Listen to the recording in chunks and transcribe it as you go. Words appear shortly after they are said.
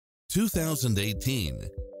2018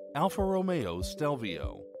 Alfa Romeo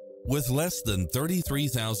Stelvio. With less than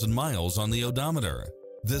 33,000 miles on the odometer,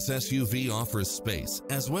 this SUV offers space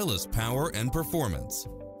as well as power and performance.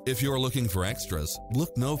 If you're looking for extras,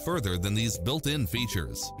 look no further than these built-in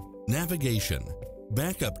features: navigation,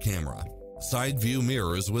 backup camera, side view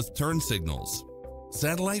mirrors with turn signals,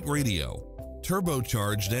 satellite radio,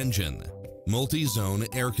 turbocharged engine, multi-zone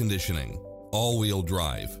air conditioning, all-wheel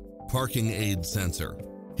drive, parking aid sensor,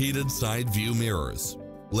 heated side view mirrors,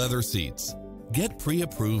 leather seats. Get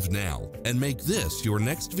pre-approved now and make this your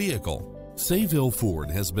next vehicle. Sayville Ford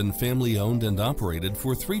has been family-owned and operated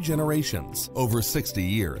for 3 generations, over 60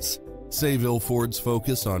 years. Sayville Ford's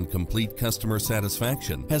focus on complete customer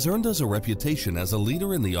satisfaction has earned us a reputation as a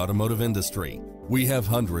leader in the automotive industry. We have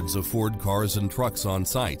hundreds of Ford cars and trucks on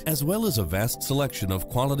site, as well as a vast selection of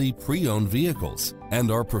quality pre-owned vehicles.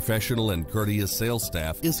 And our professional and courteous sales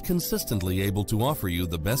staff is consistently able to offer you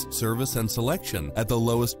the best service and selection at the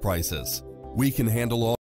lowest prices. We can handle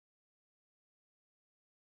all